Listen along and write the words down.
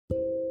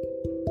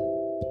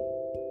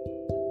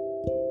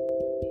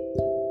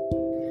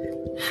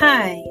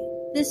Hi,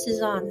 this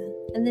is Anna,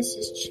 and this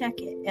is Check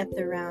It at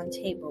the Round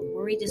Table,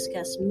 where we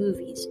discuss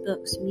movies,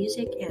 books,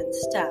 music, and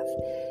stuff.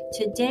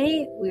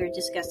 Today, we are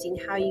discussing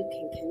how you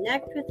can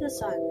connect with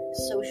us on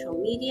social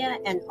media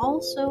and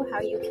also how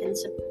you can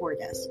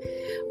support us.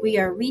 We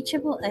are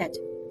reachable at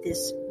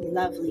this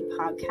lovely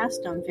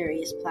podcast on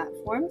various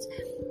platforms.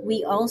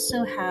 We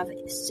also have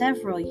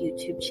several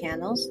YouTube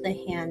channels, The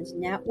Hand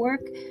Network,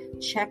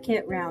 Check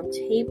It Round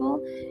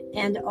Table,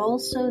 and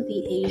also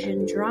the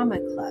Asian Drama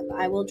Club.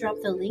 I will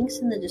drop the links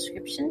in the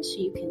description so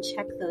you can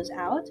check those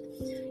out.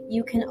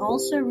 You can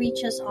also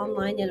reach us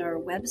online at our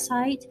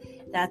website.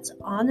 That's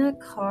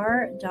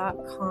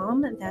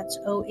onnacarr.com. That's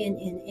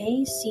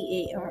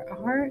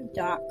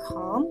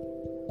ONNACARR.com.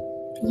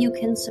 You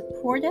can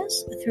support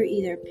us through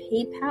either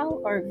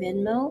PayPal or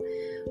Venmo.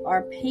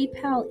 Our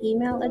PayPal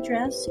email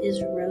address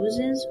is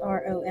roses,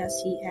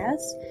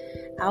 ROSES,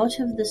 out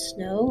of the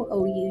snow,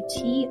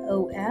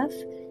 OUTOFSNOW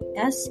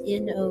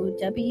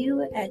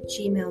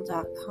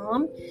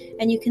 @gmail.com.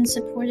 And you can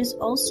support us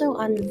also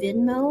on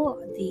Venmo.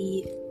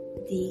 The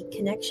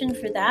connection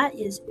for that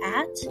is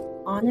at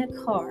Anna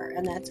Carr,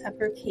 and that's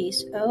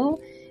uppercase O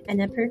and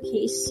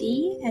uppercase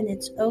C, and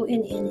it's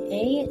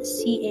ONNACARR.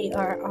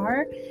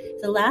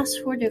 The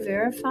last four to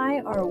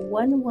verify are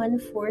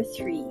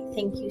 1143.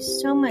 Thank you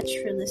so much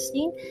for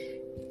listening.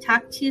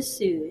 Talk to you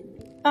soon.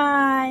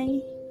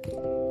 Bye.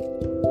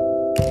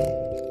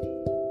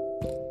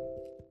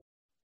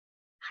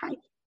 Hi,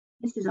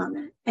 this is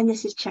Anna, and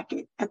this is Check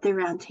It at the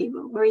Round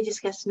Table, where we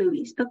discuss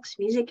movies, books,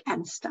 music,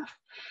 and stuff.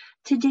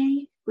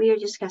 Today, we are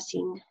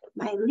discussing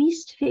my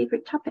least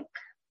favorite topic.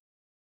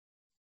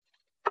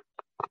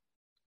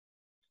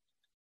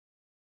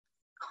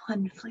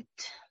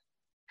 Conflict.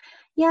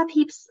 Yeah,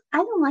 peeps, I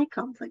don't like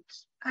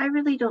conflict. I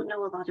really don't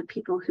know a lot of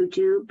people who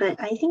do,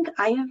 but I think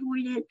I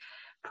avoid it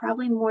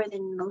probably more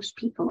than most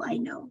people I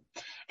know.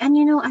 And,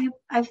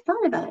 I've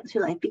thought about it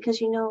through life because,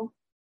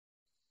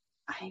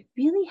 I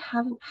really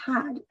haven't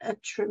had a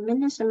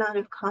tremendous amount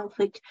of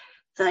conflict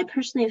that I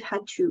personally have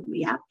had to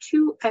react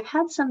to. I've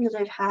had some that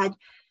I've had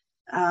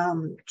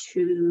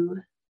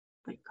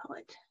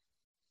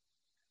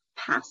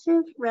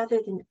passive rather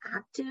than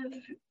active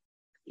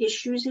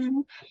issues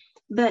in,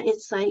 but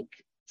it's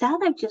like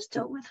that I've just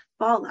dealt with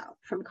fallout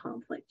from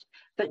conflict,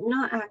 but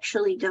not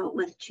actually dealt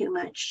with too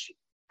much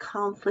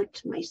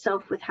conflict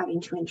myself with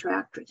having to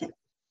interact with it.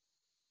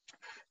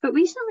 But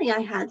recently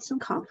I had some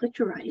conflict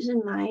arise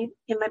in my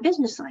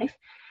business life,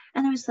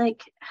 and I was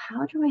like,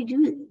 how do I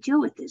deal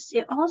with this?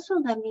 It also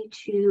led me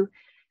to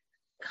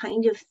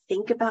kind of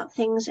think about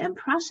things and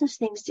process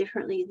things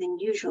differently than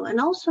usual. And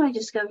also I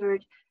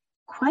discovered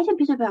quite a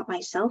bit about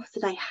myself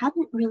that I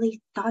hadn't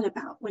really thought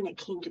about when it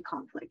came to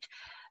conflict.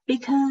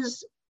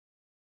 Because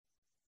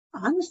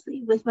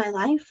honestly, with my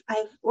life,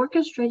 I've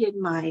orchestrated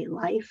my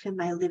life and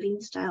my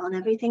living style and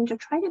everything to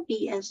try to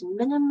be as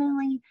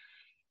minimally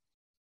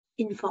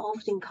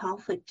involved in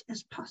conflict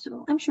as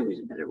possible. I'm sure there's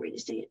a better way to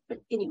say it,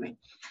 but anyway.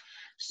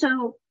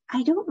 So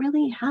I don't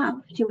really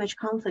have too much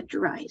conflict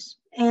arise.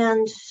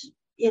 And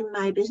in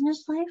my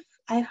business life,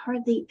 I've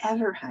hardly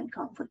ever had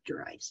conflict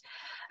arise.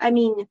 I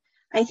mean,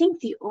 I think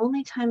the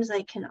only times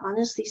I can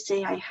honestly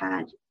say I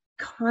had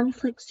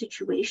conflict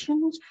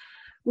situations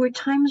were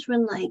times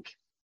when, like,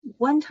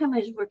 one time I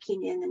was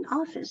working in an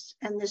office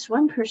and this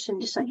one person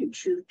decided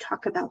to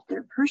talk about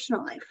their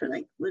personal life for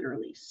like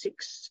literally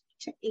 6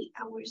 to 8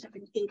 hours of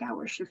an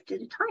 8-hour shift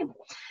at a time.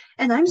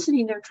 And I'm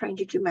sitting there trying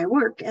to do my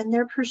work, and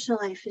their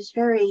personal life is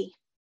very,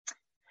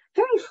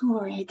 very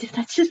florid.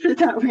 That's just put it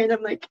that way. And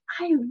I'm like,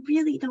 I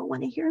really don't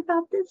want to hear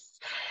about this.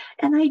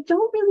 And I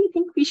don't really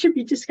think we should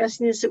be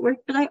discussing this at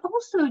work. But I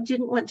also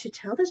didn't want to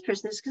tell this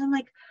person this because I'm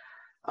like,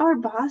 our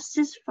boss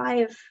is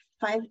five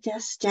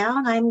desks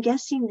down. I'm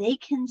guessing they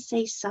can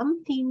say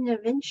something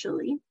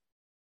eventually.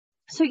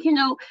 So,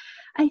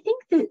 I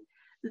think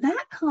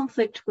that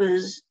conflict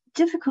was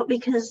difficult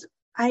because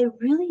I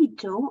really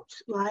don't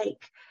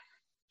like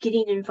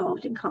getting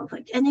involved in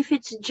conflict. And if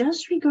it's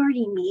just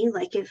regarding me,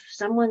 like if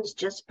someone's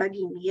just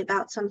bugging me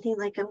about something,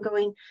 like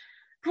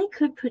I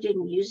could put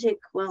in music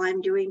while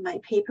I'm doing my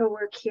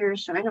paperwork here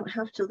so I don't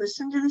have to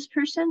listen to this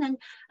person. And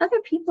other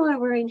people are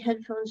wearing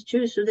headphones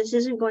too, so this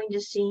isn't going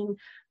to seem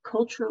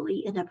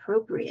culturally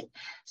inappropriate.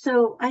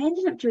 So I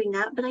ended up doing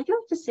that. But I do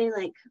have to say,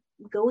 like,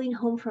 going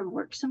home from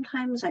work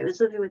sometimes, I was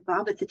living with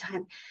Bob at the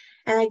time,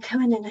 and I'd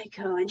come in and I'd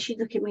go, and she'd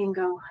look at me and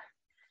go,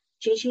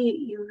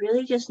 Gigi, you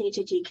really just need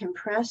to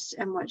decompress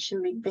and watch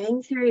some Big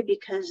Bang Theory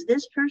because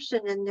this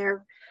person and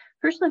their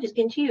personal life is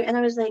getting to you. And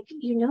I was like,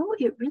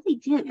 it really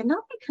did. And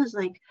not because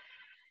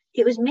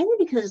it was mainly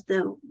because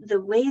the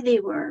way they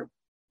were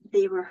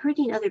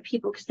hurting other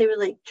people, because they were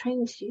like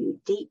trying to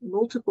date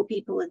multiple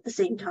people at the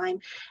same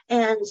time.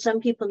 And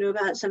some people knew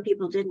about it, some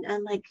people didn't.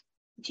 And like,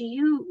 do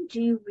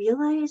you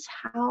realize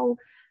how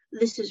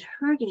this is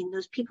hurting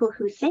those people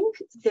who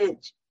think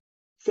that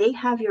they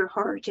have your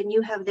heart and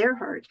you have their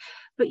heart,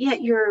 but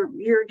yet you're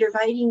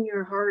dividing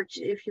your heart,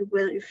 if you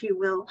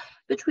will,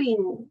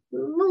 between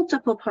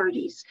multiple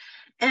parties.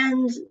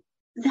 And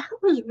that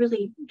was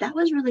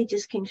really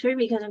disconcerting,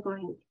 because I'm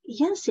going,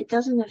 yes, it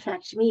doesn't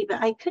affect me,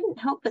 but I couldn't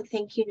help but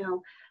think,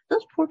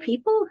 those poor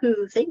people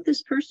who think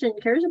this person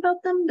cares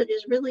about them, but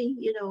is really,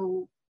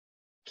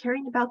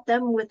 caring about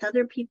them with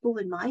other people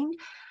in mind.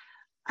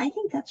 I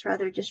think that's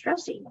rather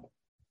distressing,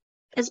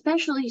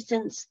 especially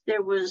since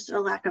there was a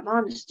lack of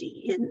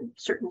honesty in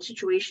certain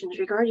situations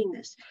regarding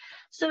this.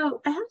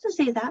 So I have to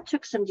say that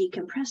took some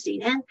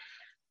decompressing. And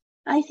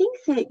I think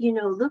that,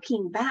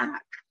 looking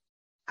back,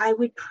 I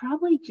would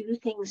probably do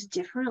things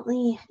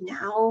differently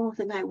now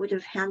than I would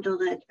have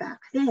handled it back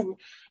then.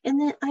 And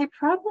that I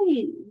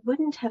probably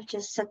wouldn't have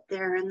just sat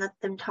there and let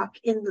them talk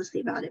endlessly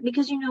about it.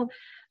 Because,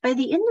 by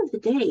the end of the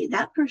day,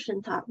 that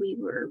person thought we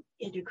were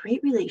in a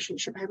great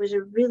relationship. I was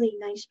a really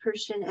nice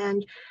person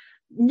and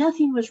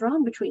nothing was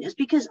wrong between us,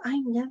 because I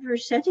never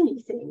said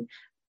anything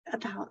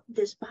about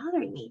this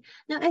bothering me.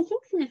 Now, I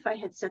think that if I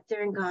had sat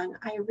there and gone,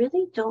 I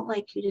really don't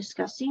like you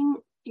discussing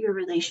your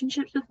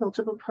relationships with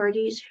multiple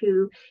parties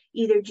who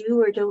either do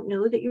or don't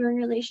know that you're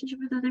in a relationship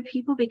with other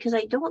people, because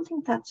I don't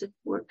think that's a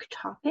work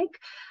topic.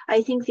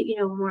 I think that,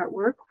 when we're at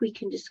work, we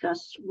can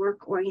discuss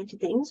work-oriented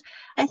things.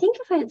 I think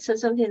if I had said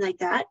something like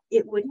that,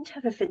 it wouldn't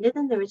have offended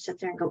them. They would sit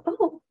there and go,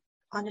 oh,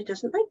 Anna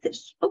doesn't like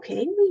this.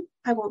 Okay,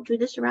 I won't do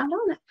this around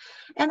Anna.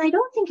 And I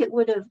don't think it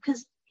would have,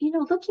 because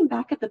looking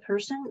back at the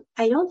person,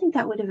 I don't think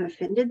that would have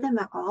offended them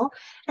at all.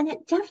 And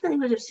it definitely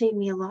would have saved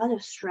me a lot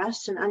of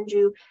stress and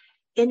undue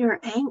inner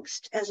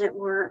angst, as it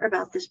were,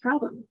 about this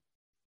problem.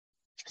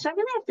 So I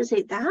really have to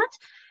say that.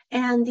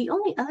 And the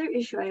only other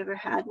issue I ever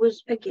had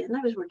was, again,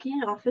 I was working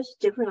in an office,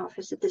 different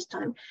office at this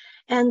time.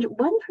 And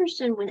one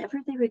person, whenever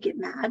they would get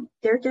mad,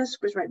 their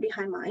desk was right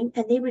behind mine,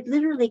 and they would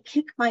literally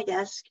kick my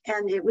desk,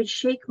 and it would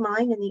shake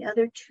mine and the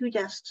other two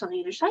desks on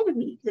either side of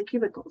me, the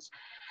cubicles.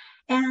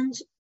 And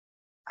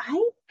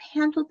I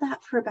handled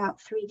that for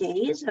about 3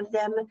 days, of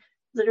them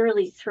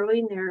literally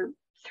throwing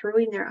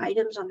their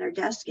items on their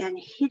desk and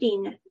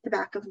hitting the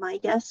back of my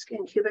desk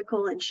and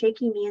cubicle and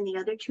shaking me and the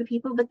other two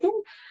people. But then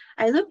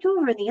I looked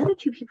over and the other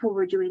two people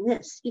were doing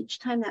this each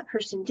time that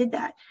person did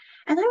that.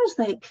 And I was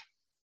like,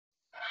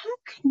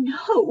 heck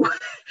no.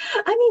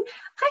 I mean,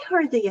 I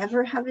hardly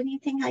ever have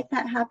anything like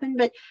that happen,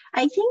 but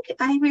I think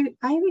I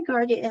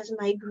regard it as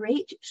my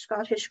great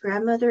Scottish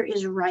grandmother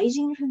is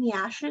rising from the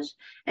ashes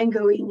and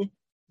going,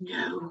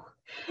 no.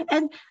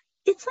 And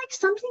it's like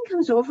something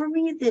comes over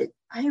me that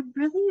I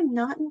really am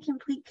not in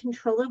complete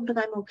control of, but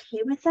I'm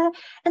okay with that.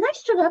 And I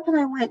stood up and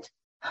I went,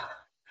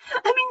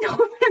 no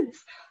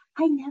offense,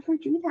 I never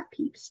do that,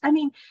 peeps. I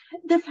mean,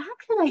 the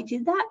fact that I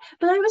did that,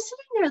 but I was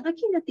sitting there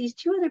looking at these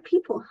two other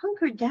people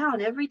hunkered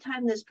down every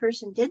time this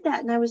person did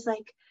that. And I was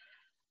like,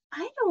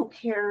 I don't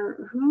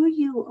care who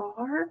you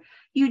are.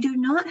 You do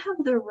not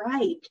have the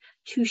right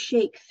to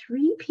shake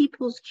 3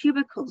 people's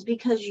cubicles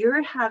because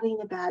you're having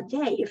a bad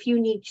day. If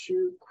you need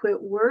to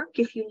quit work,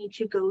 if you need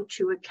to go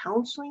to a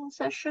counseling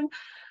session,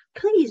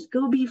 please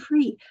go be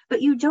free.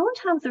 But you don't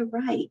have the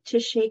right to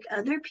shake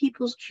other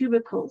people's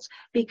cubicles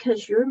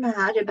because you're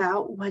mad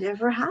about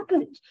whatever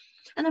happened.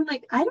 And I'm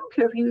like, I don't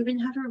care if you even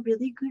have a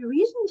really good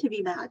reason to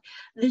be mad.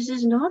 This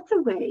is not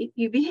the way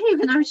you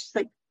behave. And I was just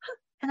like, huh.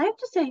 And I have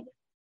to say,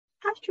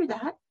 after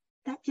that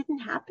didn't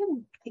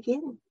happen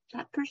again.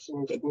 That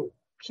person didn't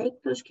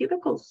shake those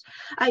cubicles.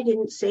 I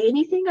didn't say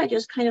anything. I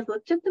just kind of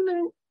looked at them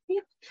and yeah.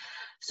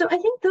 So I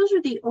think those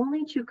are the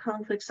only 2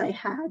 conflicts I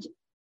had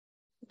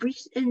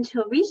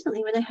until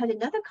recently, when I had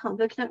another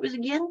conflict. That was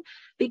again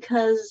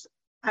because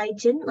I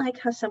didn't like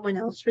how someone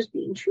else was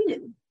being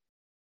treated.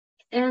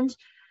 And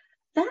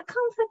that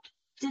conflict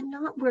did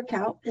not work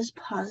out as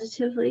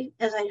positively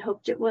as I'd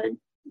hoped it would.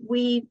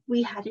 We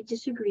had a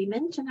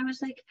disagreement, and I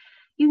was like,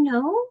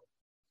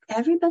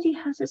 everybody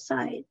has a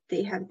side.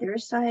 They have their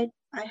side.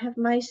 I have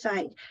my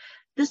side.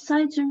 The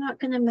sides are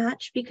not going to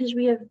match because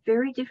we have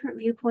very different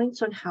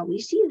viewpoints on how we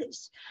see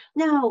this.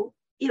 Now,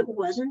 it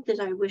wasn't that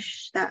I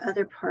wish that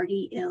other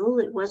party ill.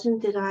 It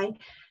wasn't that I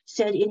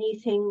said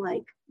anything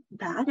like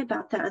bad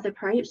about that other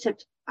party,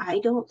 except I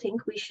don't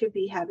think we should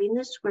be having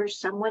this where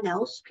someone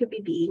else could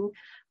be being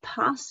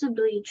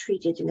possibly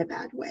treated in a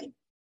bad way.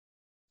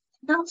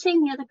 Not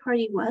saying the other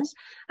party was.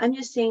 I'm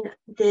just saying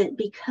that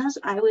because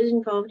I was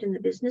involved in the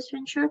business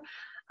venture,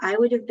 I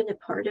would have been a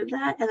part of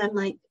that. And I'm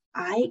like,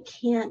 I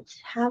can't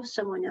have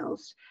someone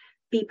else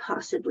be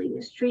possibly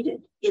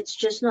mistreated. It's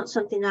just not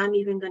something I'm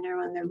even going to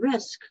run the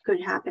risk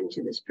could happen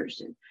to this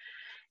person.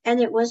 And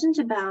it wasn't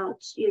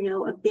about,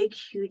 a big,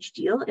 huge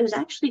deal. It was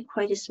actually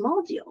quite a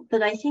small deal.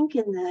 But I think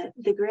in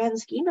the grand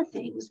scheme of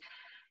things,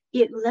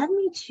 it led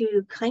me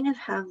to kind of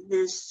have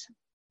this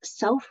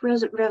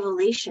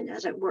self-revelation,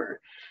 as it were,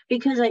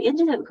 because I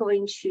ended up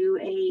going to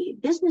a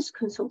business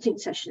consulting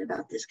session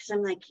about this, because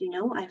I'm like,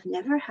 I've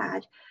never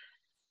had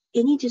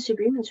any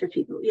disagreements with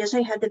people. Yes,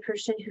 I had the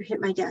person who hit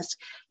my desk.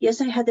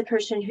 Yes, I had the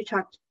person who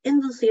talked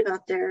endlessly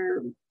about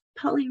their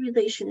poly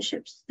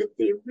relationships, that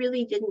they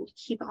really didn't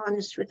keep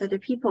honest with other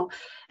people,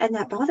 and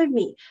that bothered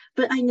me.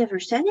 But I never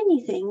said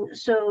anything,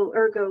 so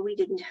ergo, we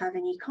didn't have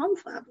any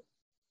conflab.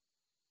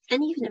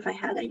 And even if I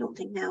had, I don't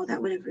think now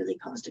that would have really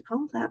caused a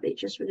conflab. It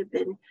just would have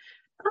been,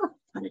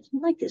 Anna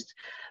didn't like this.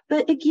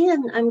 But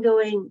again, I'm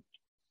going,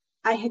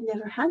 I had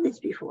never had this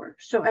before.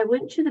 So I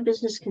went to the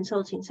business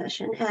consulting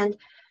session, and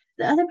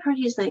the other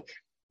party is like,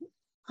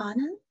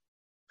 Anna,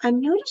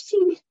 I'm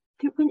noticing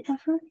that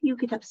whenever you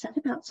get upset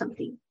about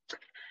something,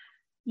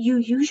 you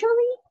usually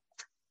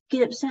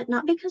get upset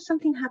not because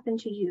something happened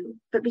to you,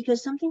 but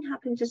because something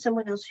happened to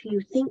someone else who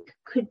you think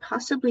could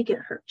possibly get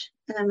hurt.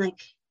 And I'm like,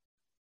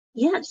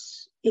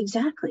 yes,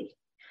 exactly.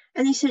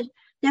 And they said,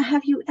 now,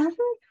 have you ever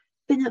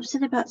been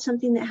upset about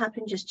something that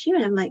happened just to you?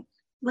 And I'm like,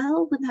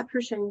 well, when that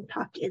person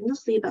talked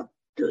endlessly about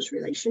those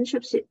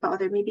relationships, it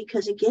bothered me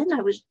because, again,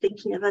 I was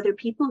thinking of other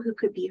people who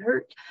could be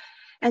hurt.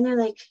 And they're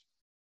like,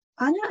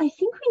 Anna, I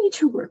think we need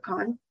to work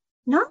on,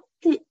 not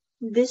that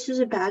this is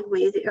a bad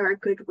way or a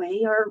good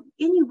way or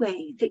any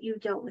way that you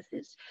dealt with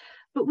this,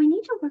 but we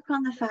need to work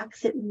on the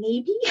fact that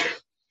maybe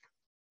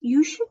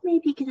you should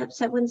maybe get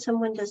upset when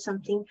someone does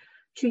something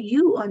to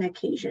you on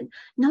occasion,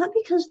 not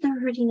because they're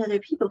hurting other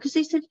people. Because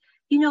they said,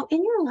 in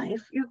your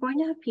life, you're going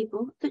to have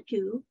people that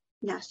do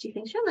nasty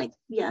things. You're like,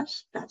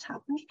 yes, that's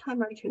happened a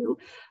time or two,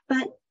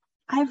 but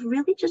I've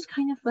really just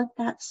kind of let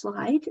that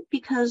slide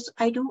because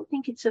I don't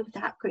think it's of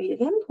that great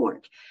of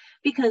import,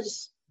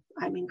 because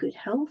I'm in good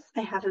health,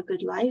 I have a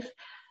good life.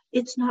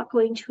 It's not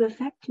going to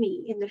affect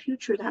me in the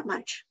future that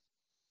much.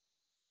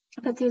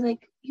 But they're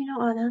like,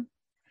 Anna,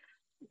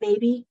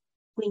 maybe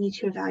we need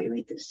to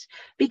evaluate this,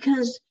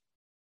 because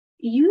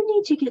you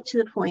need to get to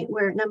the point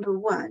where, number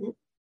one,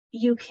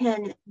 you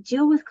can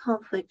deal with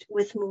conflict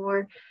with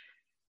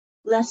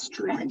less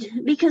dread,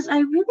 because I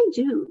really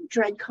do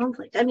dread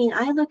conflict. I mean,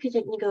 I look at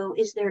it and go,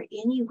 is there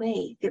any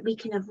way that we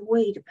can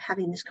avoid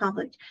having this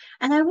conflict?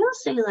 And I will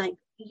say, like,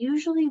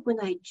 usually when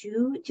I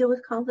do deal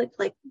with conflict,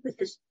 like with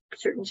this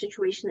certain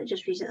situation that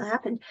just recently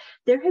happened,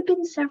 there had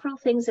been several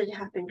things that had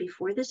happened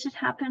before this had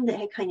happened that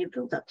had kind of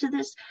built up to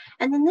this.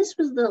 And then this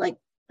was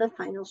the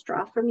final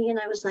straw for me. And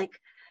I was like,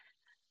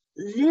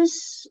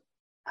 this,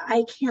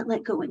 I can't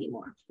let go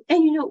anymore.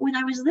 And, when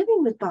I was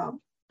living with Bob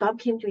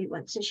came to me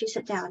once and she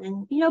sat down,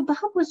 and, Bob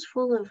was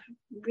full of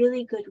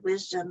really good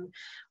wisdom,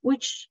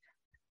 which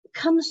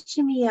comes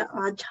to me at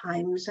odd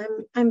times.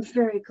 I'm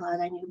very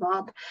glad I knew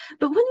Bob.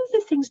 But one of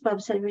the things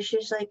Bob said was, she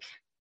was like,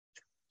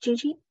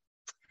 Gigi,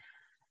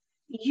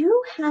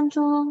 you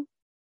handle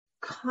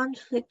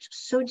conflict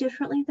so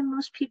differently than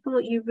most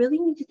people. You really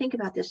need to think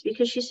about this,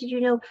 because she said,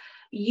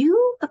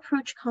 you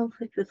approach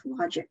conflict with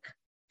logic.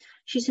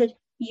 She said,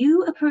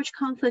 you approach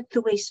conflict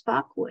the way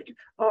Spock would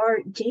or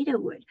Data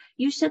would.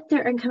 You sit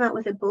there and come out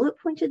with a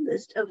bullet-pointed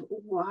list of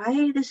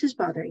why this is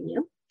bothering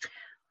you,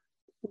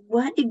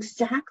 what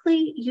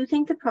exactly you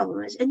think the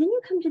problem is, and then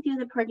you come to the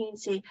other party and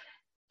say,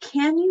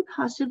 can you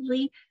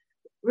possibly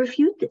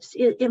refute this?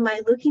 Am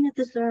I looking at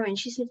this the right way? And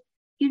she said,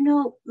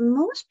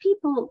 most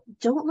people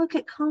don't look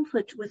at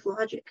conflict with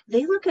logic.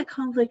 They look at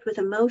conflict with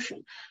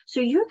emotion. So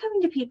you're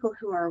coming to people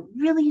who are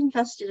really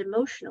invested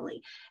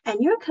emotionally, and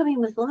you're coming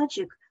with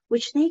logic,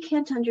 which they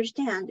can't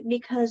understand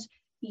because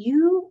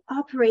you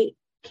operate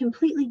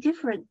completely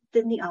different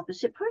than the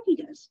opposite party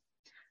does.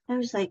 I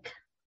was like,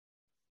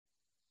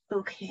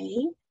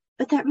 okay,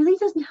 but that really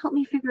doesn't help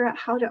me figure out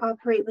how to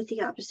operate with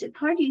the opposite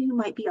party who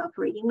might be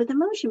operating with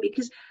emotion,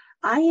 because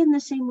I, in the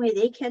same way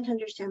they can't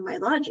understand my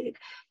logic,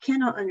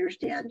 cannot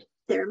understand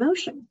their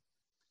emotion.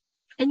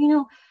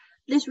 And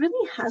this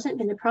really hasn't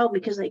been a problem,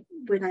 because like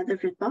when I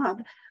lived with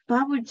Bob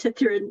would sit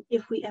there, and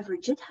if we ever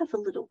did have a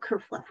little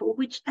kerfluffle,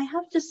 which I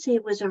have to say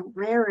was a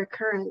rare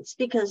occurrence,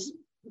 because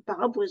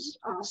Bob was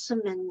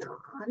awesome, and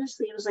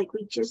honestly, it was like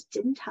we just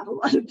didn't have a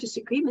lot of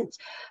disagreements.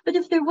 But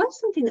if there was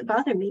something that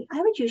bothered me,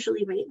 I would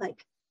usually wait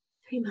like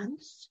 3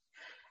 months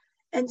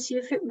and see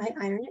if it might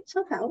iron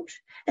itself out.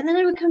 And then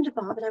I would come to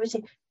Bob and I would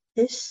say,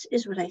 this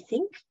is what I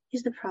think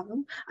is the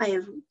problem. I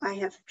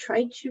have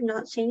tried to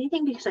not say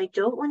anything because I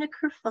don't want to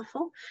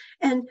kerfluffle.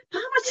 And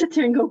Bob would sit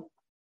there and go,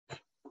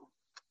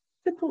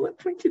 the bullet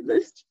pointed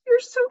list,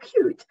 you're so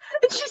cute.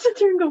 And she'd sit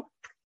there and go,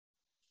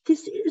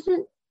 this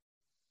isn't,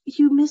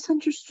 you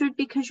misunderstood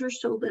because you're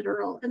so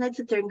literal. And I'd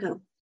sit there and go,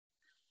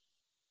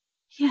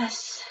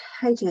 yes,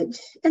 I did.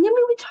 And then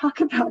we would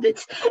talk about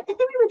it, and then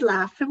we would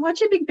laugh and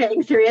watch a Big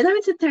Bang Theory. And I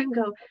would sit there and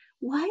go,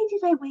 why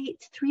did I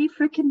wait 3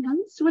 freaking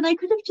months when I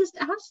could have just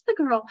asked the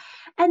girl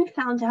and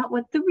found out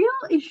what the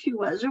real issue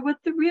was, or what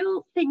the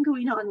real thing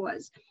going on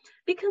was?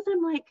 Because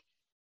I'm like,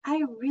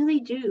 I really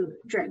do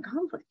dread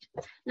conflict.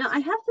 Now, I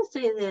have to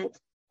say that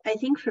I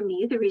think for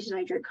me, the reason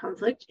I dread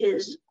conflict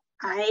is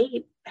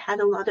I had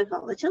a lot of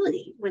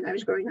volatility when I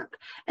was growing up.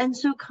 And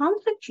so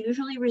conflict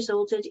usually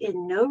resulted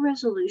in no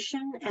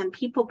resolution and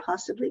people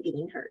possibly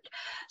getting hurt.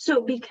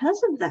 So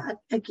because of that,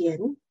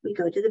 again, we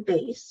go to the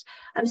base.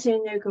 I'm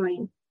sitting there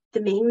going,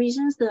 the main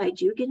reasons that I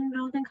do get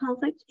involved in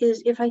conflict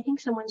is if I think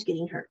someone's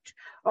getting hurt,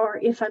 or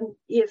if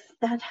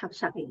that happens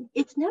happening.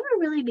 It's never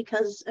really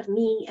because of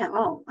me at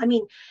all. I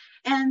mean,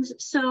 and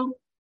so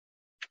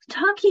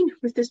talking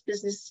with this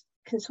business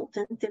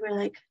consultant, they were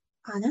like,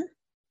 Anna,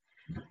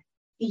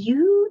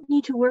 you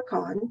need to work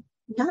on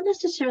not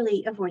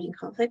necessarily avoiding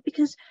conflict,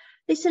 because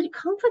they said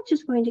conflict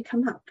is going to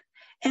come up.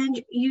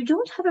 And you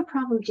don't have a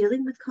problem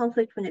dealing with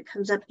conflict when it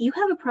comes up. You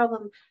have a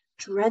problem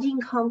dreading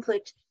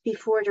conflict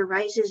before it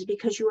arises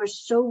because you are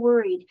so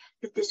worried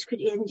that this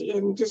could end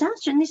in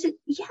disaster. And they said,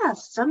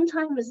 yes,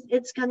 sometimes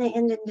it's going to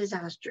end in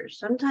disaster.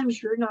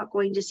 Sometimes you're not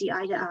going to see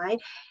eye to eye,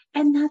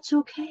 and that's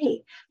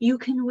okay. You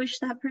can wish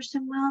that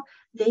person well,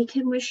 they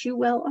can wish you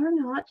well or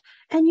not,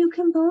 and you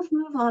can both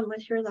move on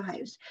with your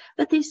lives.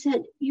 But they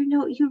said, you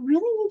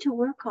really need to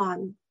work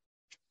on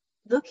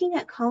looking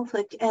at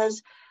conflict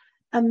as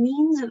a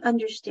means of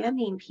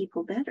understanding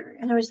people better.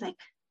 And I was like,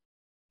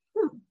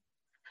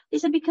 They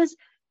said, because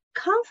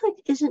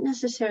conflict isn't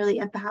necessarily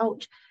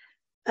about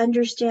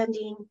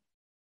understanding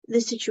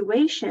the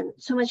situation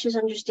so much as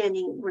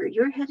understanding where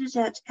your head is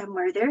at and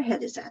where their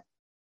head is at.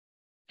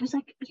 I was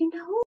like,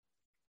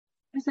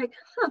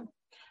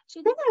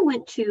 So then I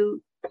went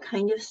to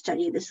kind of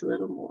study this a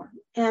little more.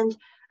 And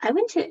I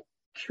went to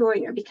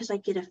Curier because I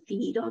get a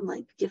feed on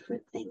like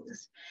different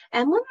things.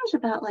 And one was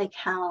about like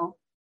how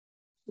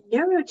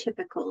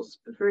neurotypicals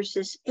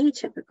versus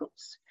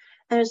atypicals.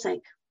 And I was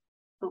like,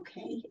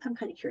 okay, I'm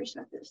kind of curious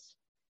about this.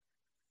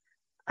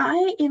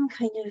 I am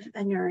kind of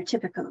a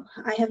neurotypical.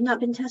 I have not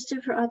been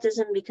tested for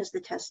autism because the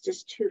test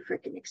is too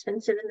freaking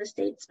expensive in the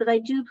States, but I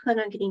do plan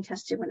on getting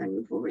tested when I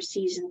move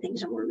overseas and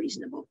things are more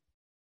reasonable.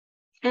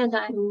 And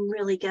I'm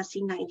really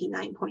guessing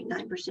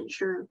 99.9%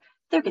 sure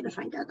they're going to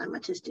find out I'm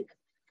autistic.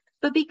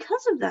 But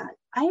because of that,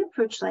 I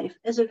approach life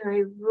as a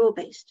very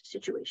rule-based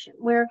situation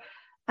where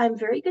I'm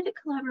very good at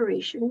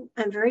collaboration.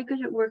 I'm very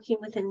good at working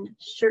within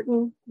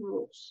certain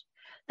rules.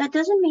 That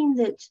doesn't mean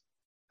that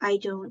I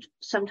don't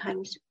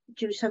sometimes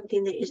do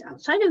something that is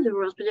outside of the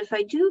rules, but if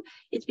I do,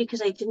 it's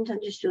because I didn't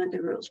understand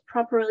the rules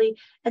properly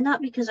and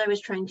not because I was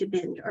trying to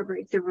bend or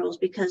break the rules,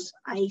 because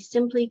I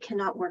simply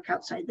cannot work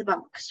outside the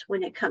box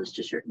when it comes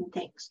to certain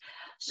things.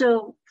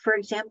 So, for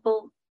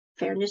example,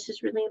 fairness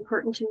is really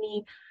important to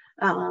me.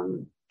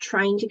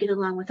 Trying to get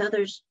along with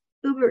others,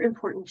 uber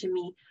important to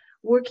me.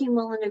 Working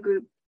well in a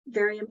group,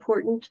 very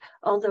important.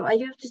 Although I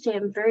do have to say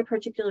I'm very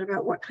particular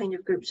about what kind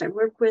of groups I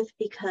work with,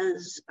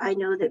 because I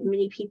know that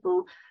many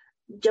people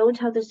don't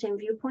have the same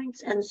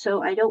viewpoints. And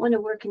so I don't want to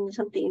work in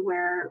something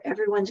where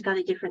everyone's got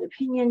a different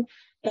opinion.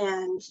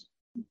 And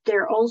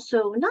they're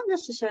also not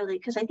necessarily,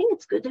 because I think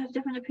it's good to have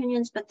different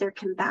opinions, but they're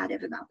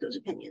combative about those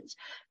opinions.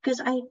 Because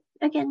I,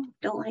 again,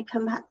 don't like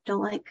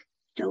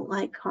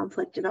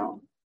conflict at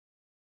all.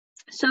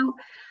 So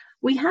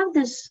we have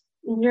this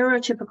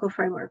neurotypical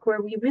framework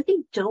where we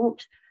really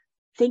don't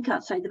think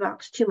outside the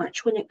box too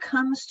much when it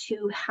comes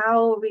to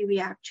how we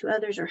react to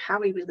others or how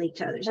we relate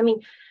to others. I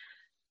mean,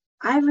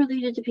 I've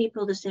related to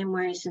people the same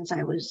way since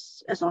I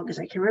was as long as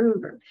I can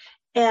remember.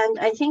 And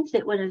I think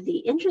that one of the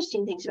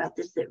interesting things about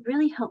this that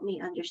really helped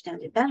me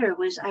understand it better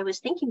was I was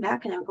thinking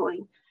back and I'm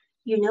going,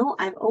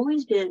 I've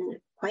always been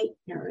quite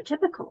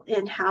neurotypical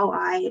in how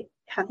I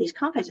have these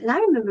conflicts. And I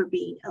remember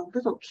being a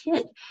little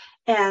kid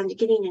and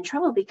getting in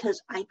trouble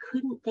because I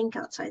couldn't think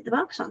outside the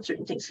box on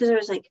certain things. Because I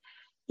was like,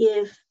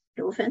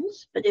 no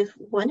offense, but if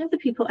one of the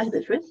people I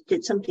lived with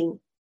did something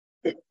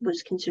that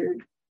was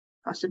considered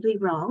possibly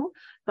wrong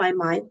by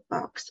my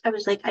box, I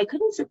was like, I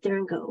couldn't sit there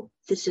and go,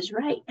 this is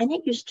right. And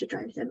it used to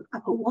drive them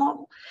up a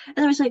wall.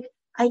 And I was like,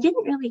 I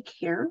didn't really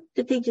care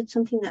that they did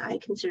something that I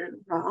considered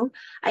wrong.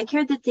 I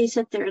cared that they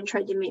sat there and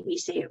tried to make me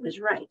say it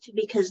was right,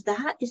 because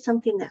that is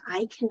something that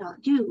I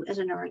cannot do as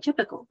a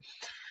neurotypical.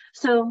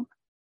 So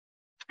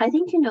I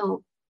think,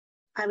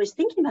 I was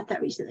thinking about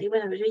that recently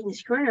when I was reading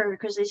this Curier,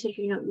 because they said,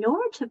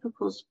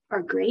 neurotypicals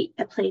are great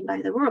at playing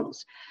by the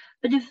rules.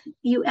 But if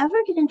you ever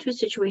get into a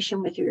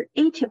situation with your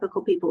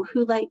atypical people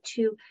who like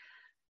to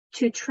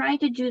try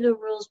to do the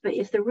rules, but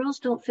if the rules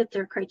don't fit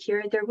their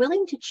criteria, they're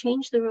willing to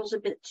change the rules a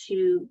bit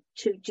to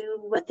do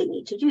what they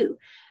need to do.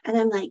 And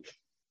I'm like,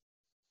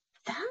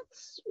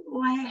 that's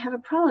why I have a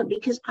problem,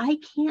 because I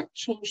can't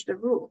change the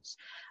rules.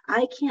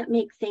 I can't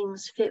make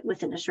things fit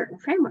within a certain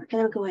framework.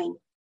 And I'm going,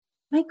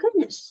 my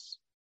goodness,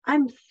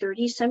 I'm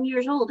 30 some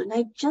years old and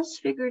I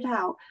just figured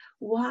out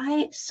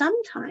why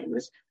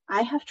sometimes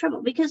I have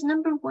trouble. Because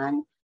number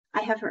one,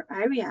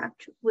 I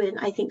react when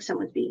I think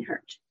someone's being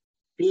hurt.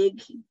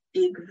 Big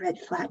red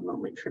flag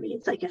moment for me.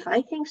 It's like if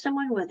I think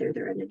someone, whether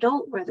they're an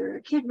adult, whether they're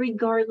a kid,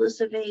 regardless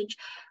of age,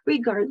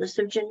 regardless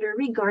of gender,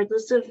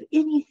 regardless of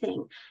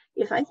anything,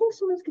 if I think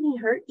someone's getting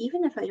hurt,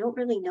 even if I don't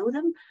really know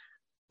them,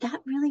 that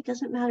really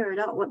doesn't matter at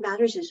all. What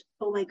matters is,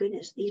 oh my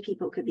goodness, these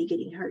people could be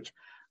getting hurt.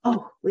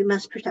 Oh, we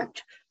must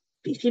protect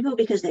these people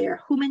because they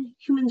are human.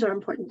 Humans are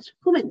important.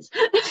 Humans.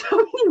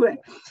 So anyway,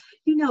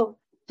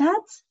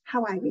 that's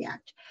how I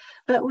react.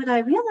 But what I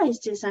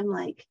realized is I'm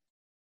like,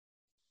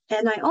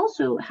 and I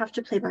also have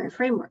to play by a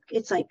framework.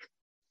 It's like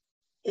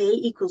A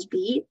equals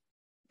B,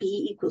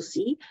 B equals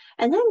C.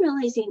 And I'm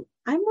realizing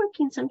I'm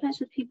working sometimes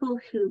with people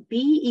who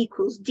B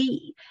equals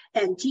D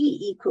and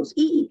D equals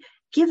E,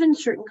 given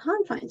certain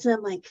confines. And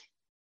I'm like,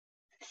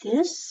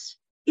 this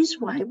is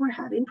why we're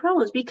having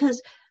problems,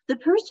 because the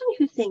person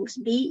who thinks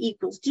B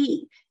equals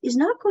D is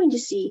not going to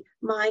see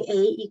my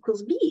A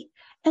equals B.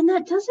 And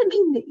that doesn't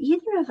mean that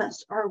either of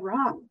us are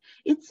wrong.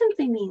 It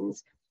simply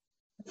means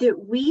that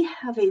we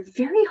have a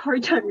very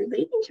hard time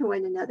relating to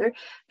one another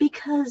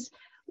because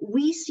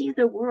we see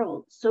the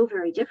world so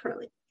very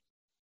differently.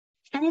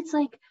 And it's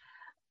like,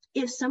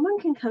 if someone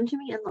can come to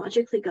me and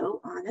logically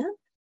go, Anna,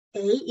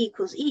 A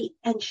equals E,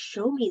 and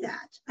show me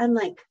that, I'm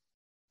like,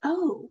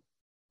 oh,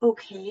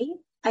 okay,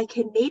 I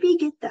can maybe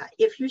get that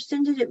if you're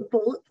sending it in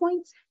bullet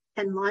points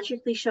and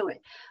logically show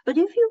it. But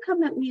if you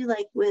come at me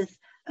like with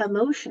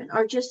emotion,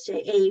 or just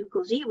say A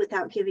equals E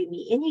without giving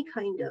me any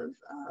kind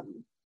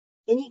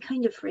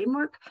of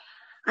framework,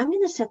 I'm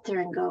going to sit there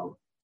and go,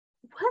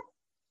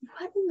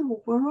 what in the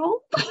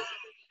world?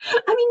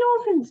 I mean,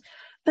 no offense,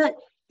 but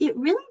it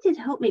really did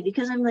help me,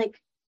 because I'm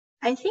like,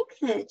 I think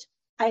that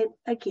I,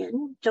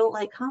 again, don't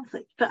like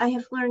conflict, but I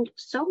have learned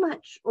so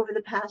much over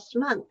the past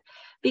month,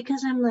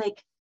 because I'm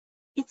like,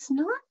 it's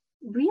not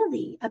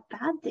really a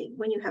bad thing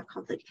when you have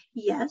conflict.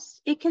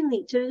 Yes, it can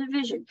lead to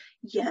division.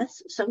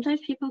 Yes,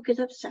 sometimes people get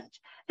upset.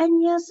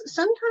 And yes,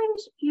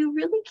 sometimes you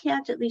really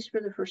can't, at least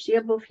for the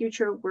foreseeable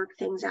future, work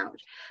things out.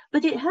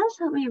 But it has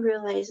helped me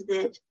realize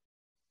that,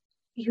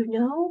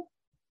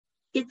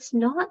 it's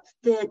not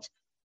that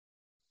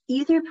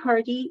either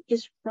party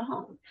is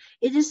wrong.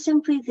 It is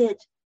simply that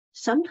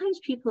sometimes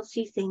people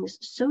see things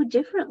so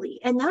differently.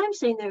 And now I'm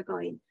sitting there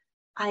going,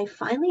 I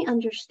finally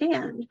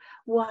understand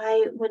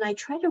why, when I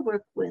try to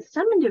work with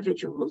some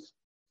individuals,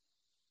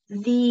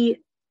 the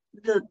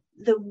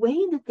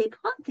way that they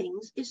plot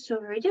things is so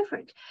very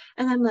different.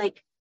 And I'm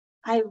like,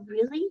 I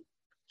really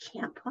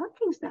can't plot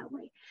things that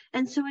way.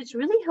 And so it's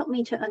really helped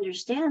me to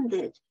understand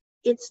that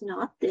it's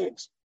not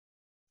that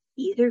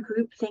either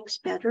group thinks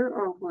better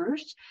or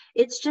worse.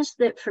 It's just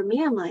that for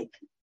me, I'm like,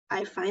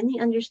 I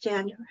finally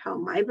understand how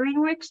my brain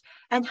works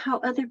and how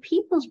other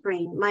people's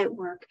brain might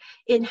work,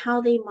 and how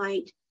they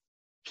might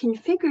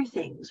configure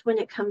things when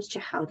it comes to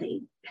how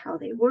they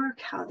work,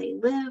 how they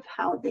live,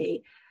 how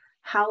they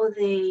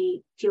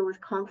deal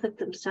with conflict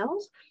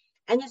themselves.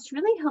 And it's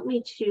really helped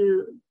me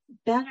to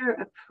better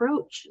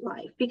approach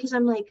life, because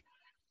I'm like,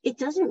 it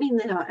doesn't mean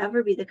that I'll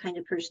ever be the kind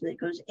of person that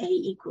goes A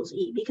equals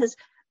E, because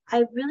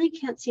I really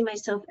can't see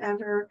myself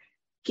ever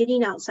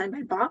getting outside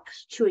my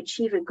box to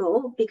achieve a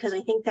goal, because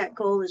I think that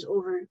goal is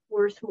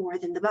worth more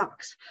than the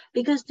box.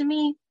 Because to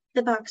me,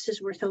 the box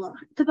is worth a lot.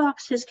 The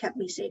box has kept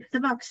me safe. The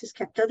box has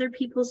kept other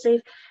people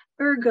safe.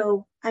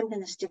 Ergo, I'm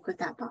going to stick with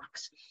that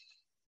box.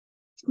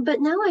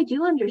 But now I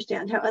do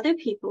understand how other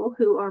people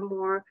who are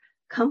more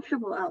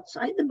comfortable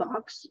outside the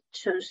box,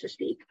 so to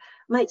speak,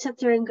 might sit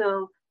there and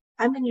go,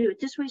 I'm going to do it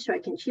this way so I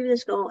can achieve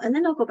this goal, and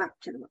then I'll go back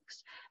to the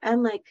box.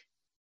 And like,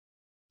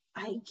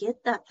 I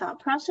get that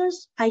thought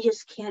process. I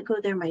just can't go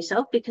there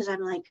myself, because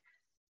I'm like,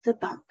 the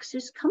box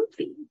is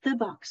comfy. The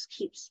box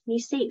keeps me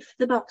safe.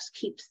 The box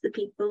keeps the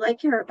people I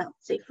care about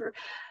safer.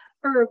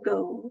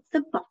 Ergo,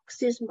 the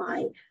box is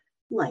my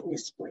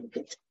lightness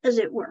blanket, as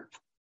it were.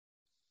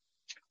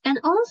 And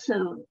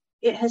also,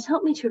 it has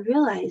helped me to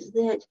realize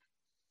that,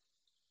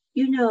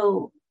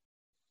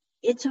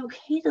 it's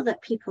okay to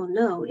let people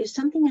know if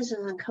something is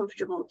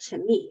uncomfortable to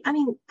me. I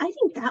mean, I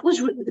think that was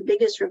one of the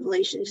biggest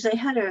revelations. I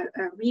had a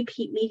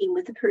repeat meeting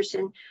with the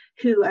person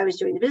who I was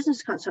doing the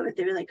business consult with.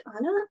 They were like,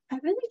 Anna, I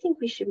really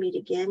think we should meet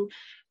again,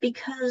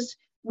 because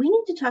we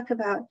need to talk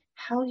about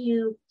how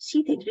you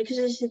see things. Because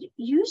I said,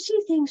 you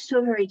see things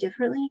so very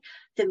differently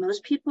than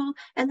most people.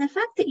 And the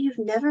fact that you've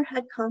never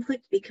had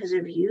conflict because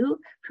of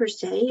you per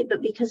se,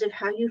 but because of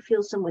how you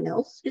feel someone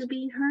else is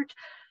being hurt,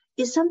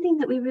 is something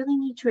that we really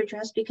need to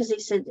address, because they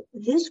said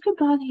this could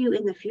bother you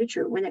in the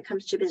future when it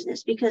comes to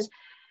business, because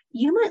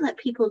you might let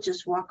people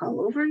just walk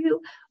all over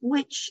you,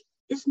 which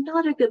is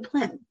not a good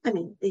plan. I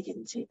mean, they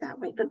didn't say it that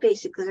way, but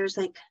basically there's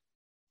like,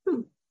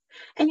 And,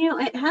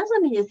 it has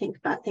led me to think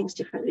about things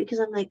differently, because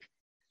I'm like,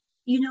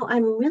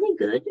 I'm really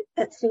good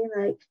at saying,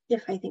 like,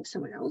 if I think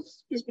someone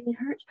else is being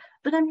hurt,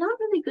 but I'm not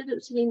really good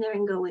at sitting there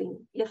and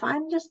going, if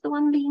I'm just the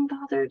one being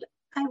bothered,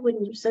 I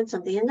wouldn't have said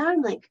something. And now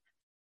I'm like,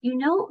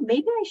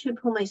 maybe I should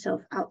pull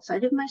myself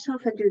outside of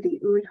myself and do the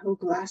Unho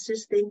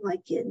glasses thing,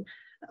 like in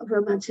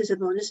Romance is a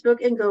Bonus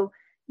book, and go,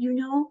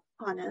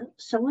 Anna,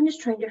 someone is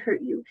trying to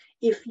hurt you.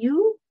 If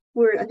you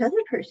were another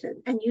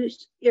person, and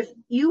if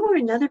you were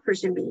another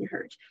person being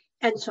hurt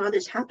and saw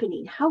this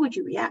happening, how would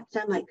you react?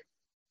 I'm like,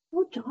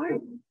 oh,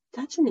 darn,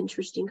 that's an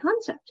interesting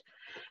concept.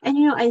 And,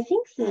 I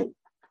think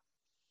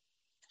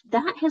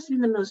that has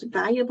been the most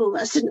valuable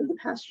lesson of the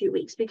past few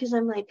weeks, because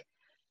I'm like,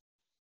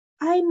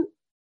 I'm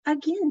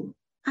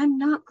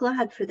not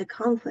glad for the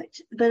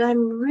conflict, but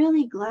I'm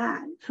really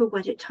glad for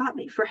what it taught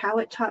me, for how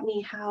it taught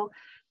me how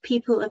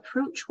people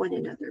approach one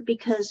another,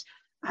 because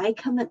I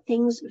come at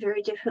things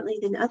very differently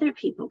than other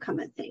people come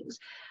at things.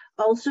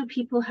 Also,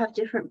 people have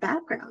different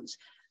backgrounds.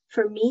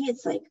 For me,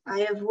 it's like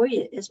I avoid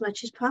it as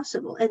much as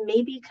possible, and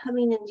maybe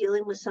coming and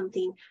dealing with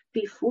something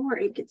before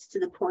it gets to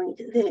the point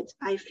that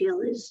I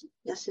feel is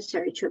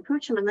necessary to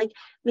approach them. I'm like,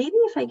 maybe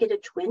if I get a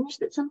twinge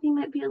that something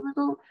might be a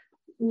little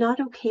not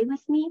okay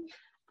with me,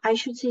 I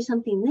should say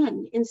something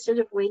then instead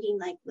of waiting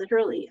like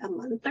literally a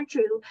month or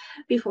two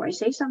before I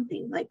say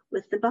something, like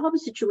with the Bob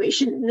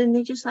situation. And then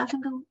they just laugh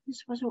and go,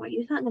 this wasn't what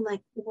you thought. And I'm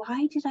like,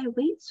 why did I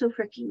wait so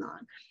freaking long?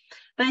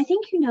 But I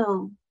think,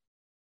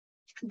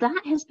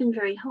 that has been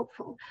very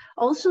helpful.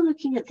 Also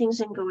looking at things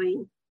and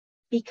going,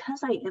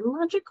 because I am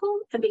logical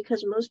and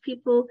because most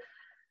people,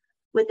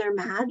 when they're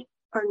mad,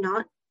 are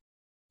not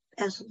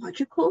as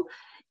logical,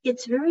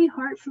 it's very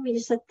hard for me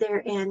to sit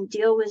there and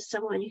deal with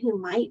someone who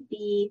might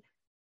be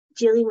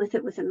dealing with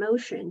it with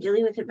emotion,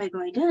 dealing with it by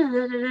going, da, da,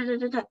 da, da, da,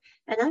 da, da.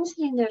 And I'm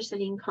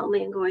sitting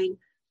calmly and going,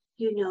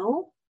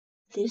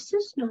 this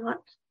is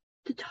not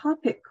the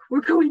topic.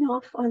 We're going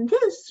off on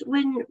this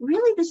when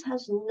really this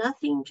has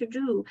nothing to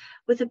do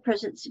with the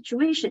present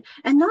situation.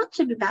 And not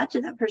to be bad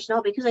to that person at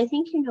all, because I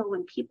think,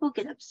 when people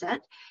get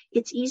upset,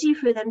 it's easy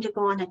for them to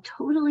go on a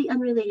totally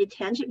unrelated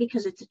tangent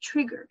because it's a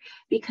trigger,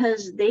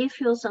 because they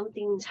feel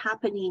something's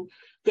happening.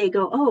 They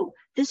go, oh,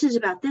 this is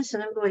about this.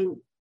 And I'm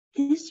going,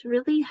 this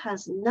really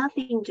has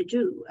nothing to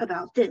do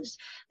about this.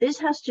 This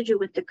has to do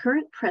with the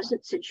current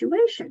present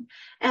situation.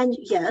 And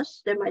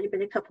yes, there might have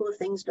been a couple of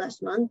things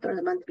last month or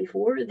the month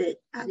before that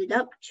added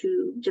up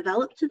to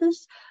develop to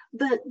this,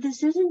 but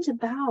this isn't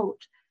about,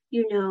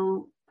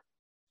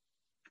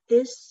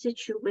 this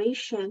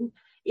situation,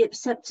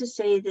 except to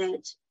say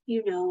that,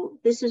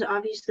 this is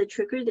obviously the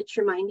trigger that's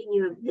reminding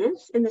you of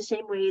this in the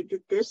same way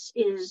that this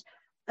is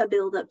a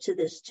build up to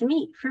this for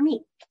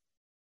me.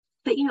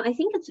 But, I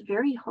think it's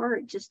very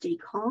hard to stay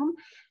calm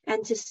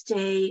and to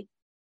stay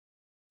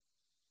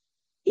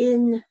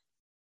in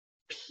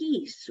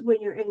peace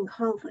when you're in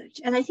conflict.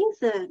 And I think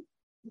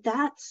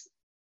that's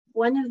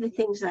one of the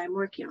things that I'm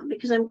working on,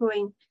 because I'm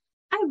going,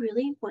 I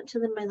really want to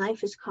live my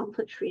life as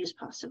conflict free as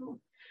possible.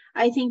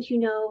 I think,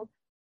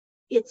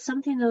 it's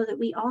something, though, that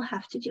we all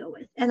have to deal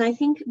with. And I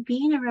think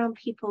being around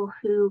people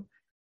who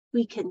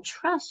we can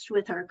trust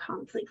with our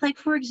conflict, like,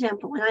 for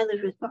example, when I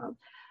lived with Bob,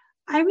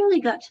 I really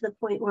got to the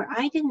point where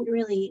I didn't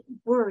really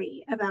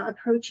worry about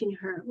approaching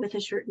her with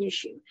a certain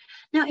issue.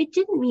 Now, it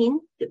didn't mean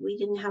that we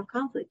didn't have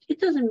conflict. It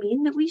doesn't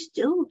mean that we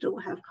still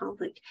don't have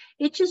conflict.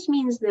 It just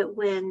means that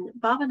when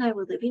Bob and I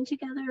were living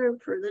together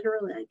for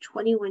literally like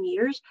 21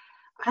 years,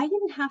 I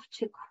didn't have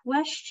to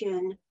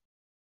question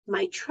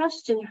my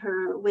trust in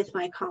her with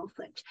my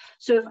conflict.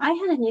 So if I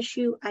had an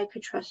issue, I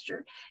could trust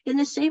her. In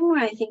the same way,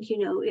 I think,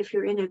 if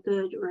you're in a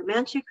good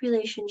romantic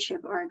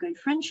relationship or a good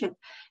friendship,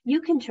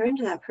 you can turn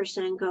to that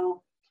person and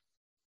go,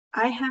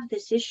 I have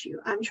this issue.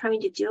 I'm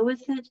trying to deal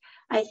with it.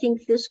 I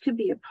think this could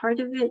be a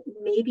part of it.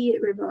 Maybe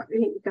it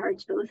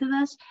regards both of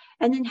us.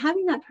 And then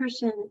having that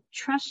person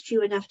trust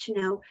you enough to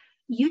know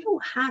you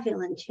don't have ill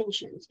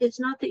intentions. It's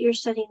not that you're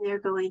sitting there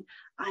going,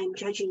 I'm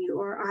judging you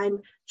or I'm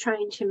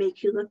trying to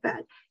make you look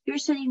bad. You're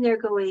sitting there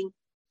going,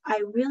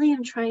 I really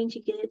am trying to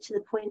get it to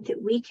the point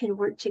that we can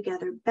work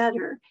together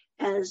better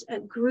as a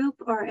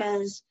group or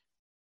as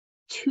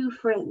two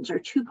friends or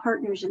two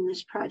partners in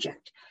this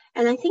project.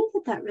 And I think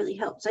that really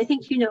helps. I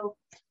think,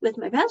 with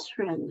my best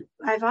friend,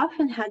 I've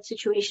often had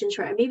situations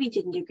where I maybe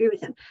didn't agree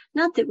with him.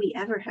 Not that we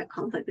ever had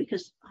conflict,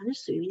 because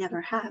honestly, we never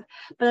have.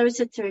 But I would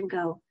sit there and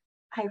go,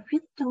 I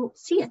really don't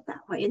see it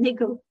that way. And they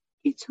go,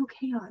 it's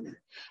okay, Anna.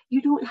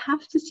 You don't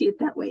have to see it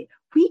that way.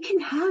 We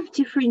can have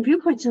differing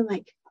viewpoints. I'm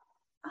like,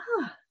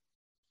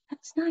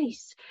 that's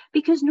nice.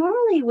 Because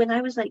normally when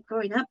I was like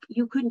growing up,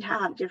 you couldn't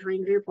have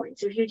differing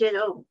viewpoints. If you did,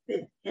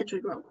 heads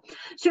would roll.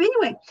 So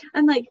anyway,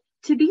 I'm like,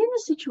 to be in a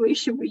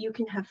situation where you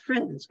can have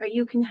friends or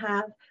you can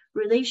have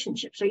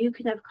relationships or you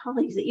can have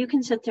colleagues that you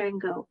can sit there and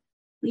go,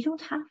 we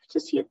don't have to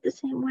see it the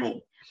same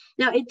way.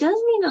 Now, it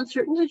does mean on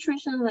certain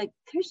situations, like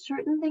there's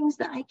certain things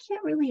that I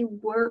can't really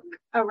work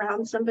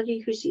around somebody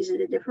who sees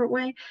it a different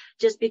way,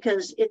 just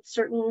because it's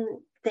certain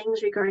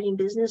things regarding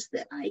business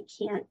that I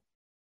can't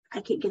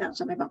get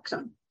outside my box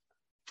on.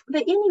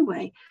 But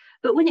anyway,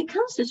 when it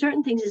comes to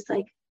certain things, it's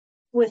like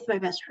with my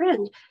best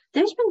friend,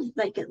 there's been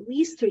like at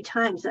least 3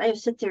 times that I have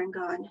sit there and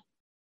gone,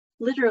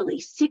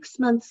 literally 6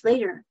 months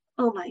later,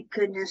 oh my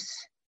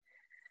goodness,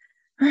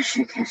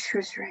 Ashukesh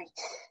was right.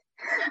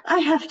 I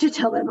have to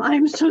tell him,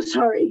 I'm so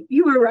sorry.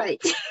 You were right.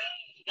 And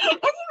he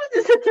was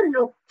just sit there and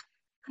go,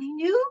 I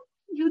knew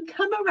you'd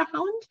come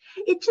around.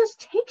 It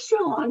just takes you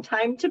a long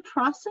time to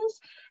process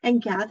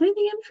and gather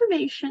the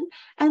information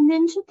and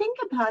then to think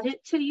about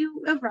it till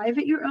you arrive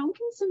at your own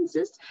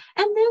consensus.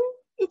 And then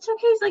it's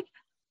okay. It's like,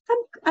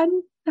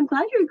 I'm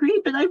glad you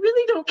agree, but I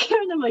really don't care.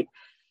 And I'm like,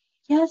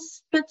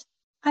 yes, but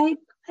I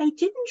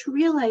didn't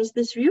realize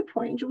this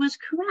viewpoint was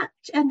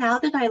correct. And now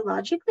that I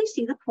logically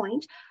see the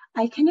point,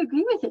 I can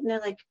agree with it. And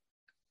they're like,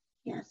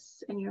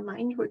 yes, and your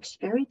mind works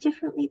very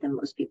differently than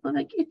most people. I'm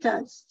like, it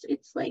does.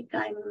 It's like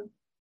I'm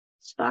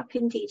Spock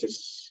and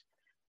Data's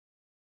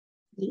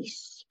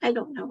niece. I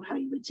don't know how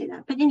you would say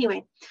that. But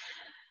anyway,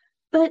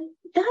 but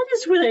that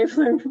is what I've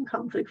learned from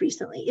conflict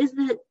recently, is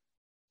that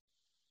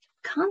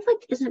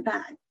conflict isn't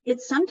bad.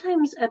 It's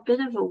sometimes a bit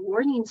of a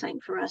warning sign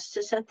for us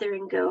to sit there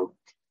and go,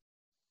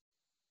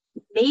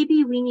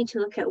 maybe we need to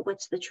look at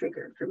what's the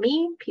trigger. For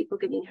me, people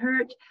getting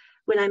hurt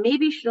when I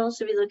maybe should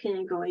also be looking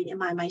and going,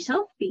 am I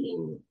myself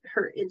being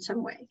hurt in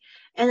some way?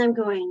 And I'm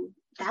going,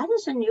 that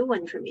is a new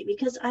one for me,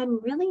 because I'm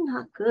really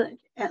not good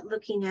at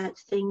looking at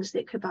things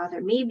that could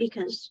bother me,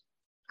 because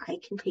I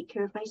can take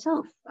care of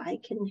myself. I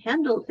can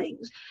handle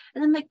things.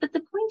 And I'm like, but the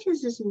point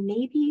is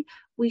maybe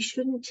we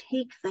shouldn't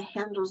take the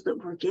handles that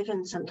we're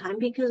given sometime,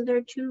 because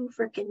they're too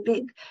freaking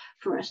big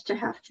for us to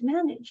have to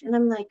manage. And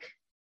I'm like,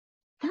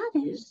 that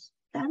is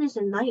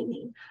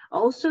enlightening.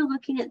 Also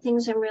looking at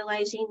things and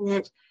realizing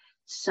that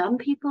some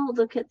people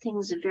look at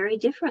things very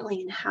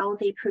differently in how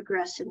they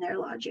progress in their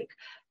logic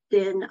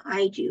than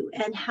I do,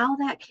 and how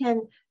that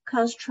can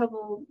cause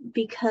trouble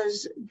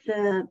because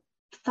the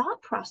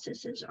thought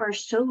processes are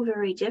so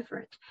very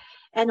different,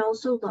 and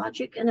also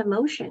logic and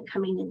emotion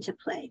coming into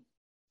play.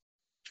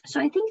 So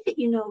I think that,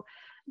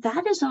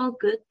 that is all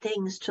good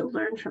things to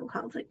learn from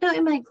conflict. Now,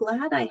 am I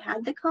glad I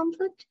had the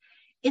conflict?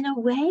 In a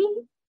way,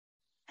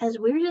 as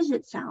weird as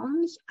it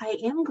sounds, I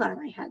am glad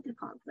I had the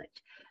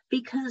conflict,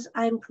 because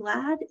I'm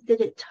glad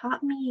that it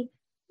taught me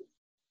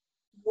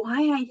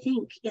why I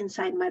think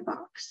inside my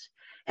box,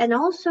 and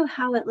also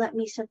how it let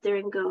me sit there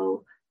and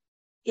go,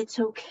 it's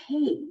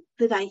okay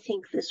that I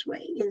think this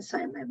way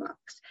inside my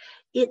box.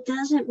 It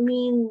doesn't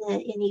mean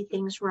that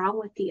anything's wrong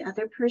with the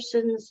other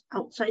person's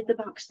outside the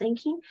box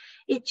thinking.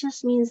 It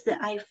just means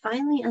that I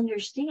finally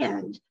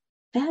understand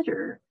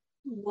better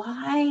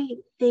why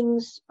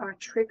things are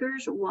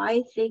triggers,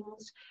 why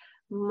things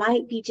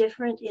might be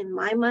different in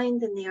my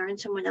mind than they are in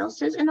someone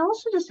else's. And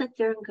also to sit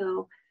there and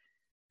go,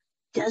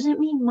 doesn't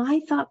mean my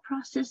thought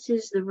process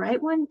is the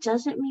right one,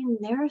 doesn't mean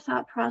their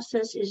thought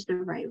process is the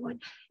right one.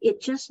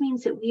 It just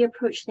means that we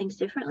approach things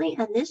differently,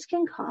 and this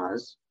can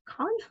cause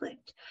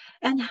conflict.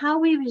 And how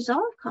we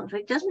resolve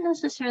conflict doesn't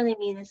necessarily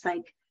mean it's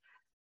like,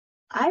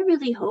 I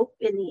really hope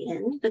in the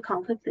end, the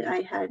conflict that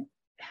I had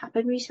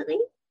happen recently,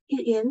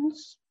 it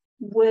ends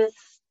with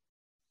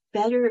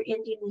better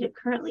ending than it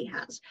currently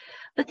has.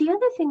 But the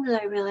other thing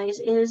that I realize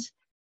is,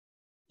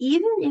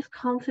 even if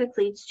conflict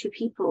leads to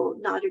people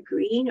not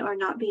agreeing or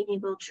not being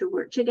able to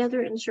work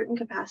together in certain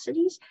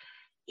capacities,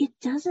 it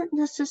doesn't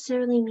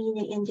necessarily mean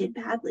it ended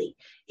badly.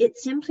 It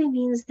simply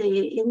means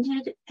they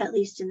ended, at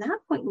least in that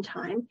point in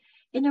time,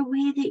 in a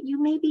way that you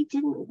maybe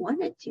didn't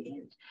want it to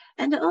end.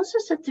 And to also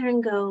sit there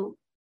and go,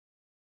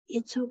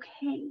 it's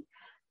okay.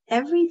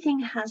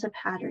 Everything has a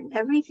pattern.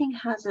 Everything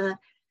has a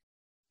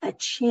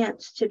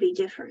chance to be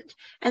different.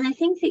 And I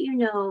think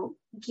that,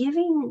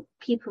 giving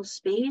people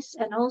space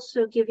and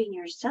also giving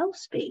yourself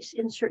space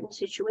in certain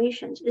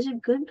situations is a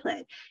good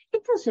play.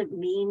 It doesn't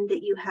mean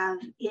that you have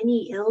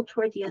any ill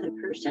toward the other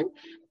person.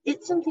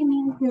 It simply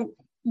means that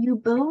you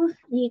both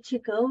need to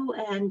go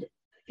and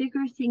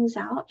figure things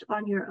out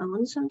on your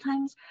own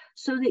sometimes,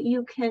 so that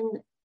you can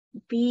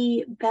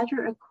be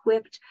better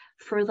equipped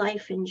for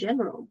life in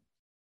general.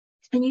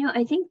 And,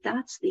 I think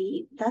that's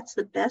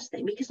the best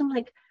thing, because I'm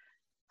like,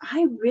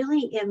 I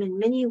really am in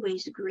many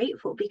ways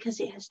grateful,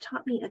 because it has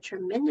taught me a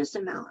tremendous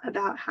amount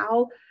about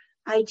how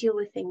I deal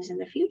with things in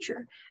the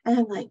future. And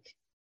I'm like,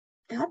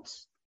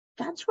 that's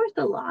worth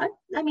a lot.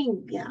 I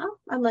mean, yeah,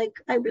 I'm like,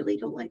 I really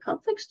don't like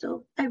conflict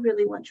still. I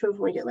really want to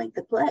avoid it like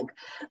the plague.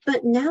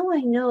 But now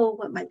I know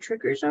what my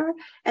triggers are.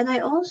 And I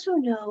also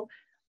know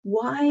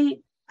why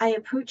I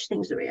approach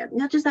things the way I am.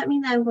 Now, does that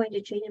mean that I'm going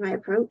to change my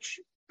approach?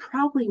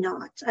 Probably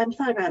not. I'm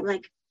thought about it,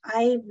 like,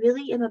 I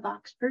really am a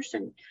box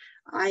person.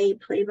 I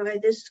play by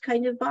this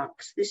kind of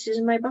box. This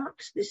is my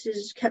box. This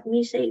has kept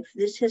me safe.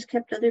 This has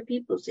kept other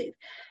people safe.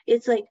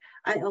 It's like,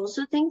 I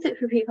also think that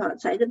for people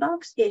outside the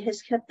box, it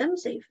has kept them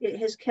safe. It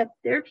has kept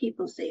their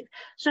people safe.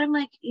 So I'm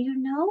like,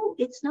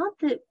 it's not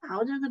that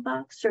out of the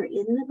box or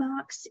in the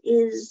box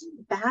is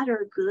bad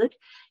or good.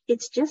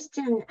 It's just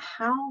in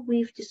how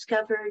we've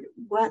discovered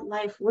what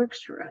life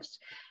works for us.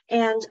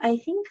 And I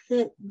think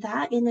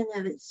that in and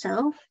of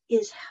itself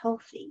is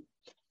healthy.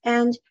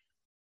 And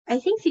I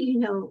think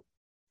that,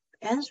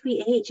 as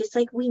we age, it's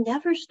like we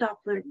never stop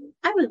learning.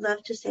 I would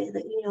love to say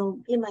that,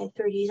 in my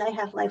 30s, I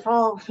have life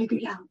all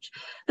figured out.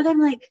 But I'm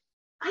like,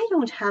 I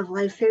don't have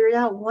life figured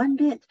out one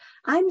bit.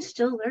 I'm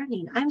still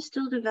learning. I'm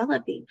still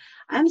developing.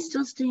 I'm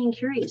still staying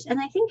curious.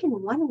 And I think in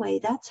one way,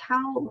 that's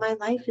how my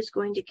life is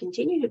going to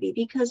continue to be,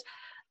 because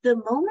the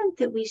moment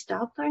that we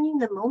stop learning,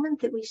 the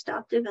moment that we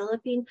stop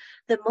developing,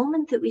 the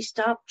moment that we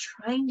stop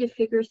trying to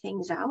figure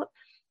things out,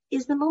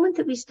 is the moment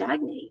that we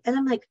stagnate. And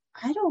I'm like,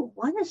 I don't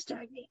want to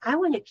stagnate. I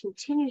want to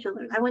continue to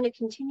learn. I want to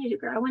continue to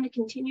grow. I want to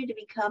continue to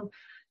become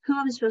who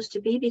I'm supposed to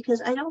be,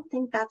 because I don't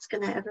think that's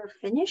going to ever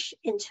finish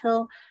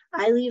until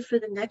I leave for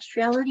the next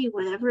reality,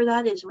 whatever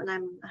that is, when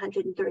I'm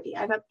 130.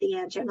 I've upped the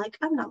ante. I'm like,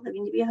 I'm not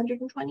living to be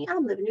 120.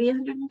 I'm living to be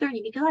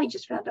 130, because I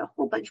just found a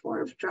whole bunch more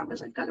of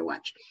dramas I've got to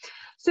watch.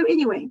 So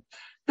anyway,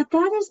 but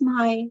that is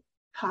my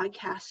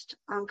podcast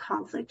on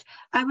conflict.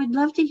 I would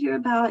love to hear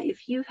about,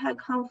 if you've had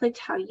conflict,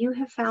 how you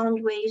have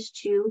found ways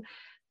to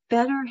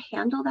better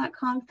handle that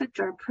conflict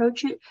or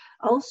approach it.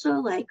 Also,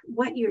 like,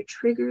 what your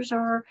triggers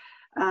are,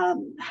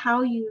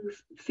 how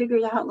you've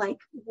figured out like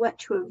what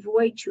to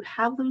avoid to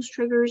have those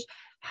triggers,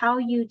 how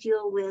you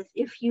deal with,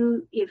 if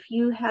you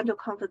handle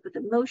conflict with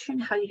emotion,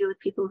 how you deal with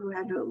people who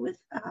handle it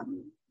with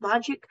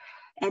logic,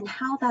 and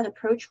how that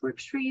approach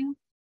works for you.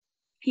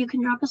 You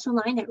can drop us a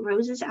line at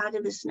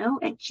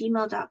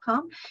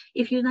rosesoutofthesnow@gmail.com.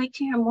 If you'd like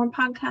to hear more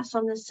podcasts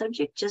on this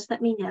subject, just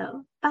let me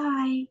know.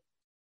 Bye.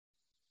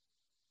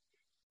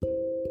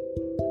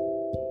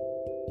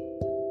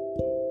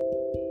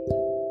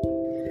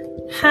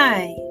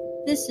 Hi,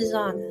 this is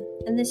Anna,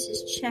 and this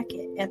is Check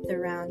It at the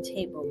Round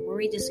Table, where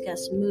we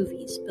discuss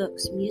movies,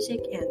 books,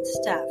 music, and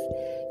stuff.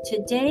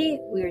 Today,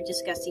 we're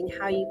discussing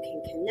how you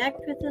can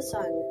connect with us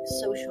on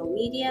social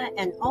media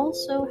and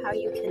also how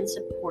you can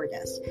support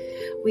us.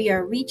 We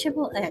are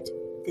reachable at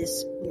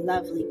this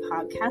lovely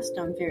podcast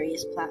on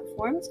various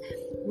platforms.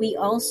 We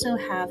also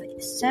have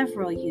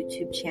several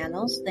YouTube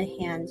channels, The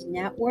Hand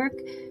Network,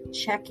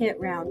 Check It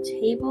Round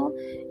Table,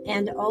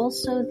 and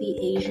also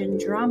the Asian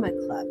Drama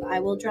Club. I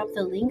will drop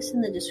the links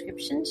in the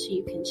description so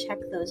you can check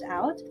those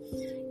out.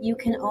 You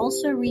can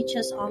also reach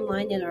us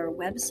online at our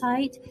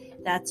website.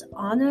 That's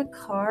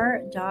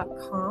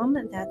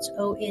onnacarr.com. That's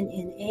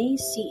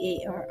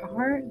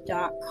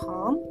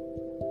ONNACARR.com.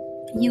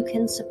 You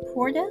can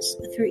support us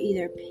through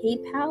either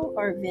PayPal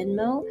or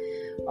Venmo.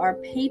 Our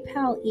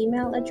PayPal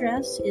email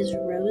address is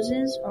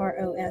roses,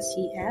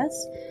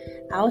 ROSES,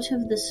 out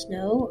of the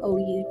snow,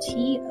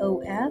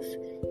 OUTOFSNOW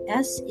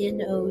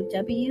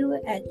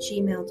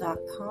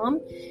 @gmail.com.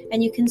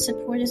 And you can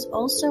support us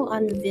also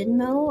on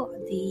Venmo.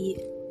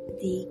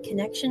 The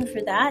connection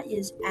for that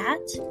is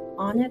at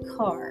Anna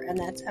Carr, and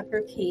that's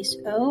uppercase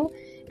O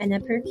and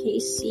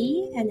uppercase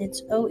C, and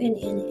it's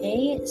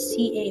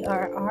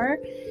ONNACARR.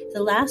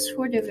 The last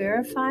four to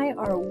verify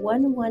are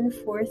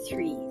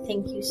 1143.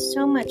 Thank you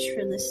so much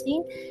for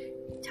listening.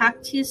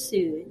 Talk to you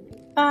soon.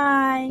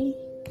 Bye.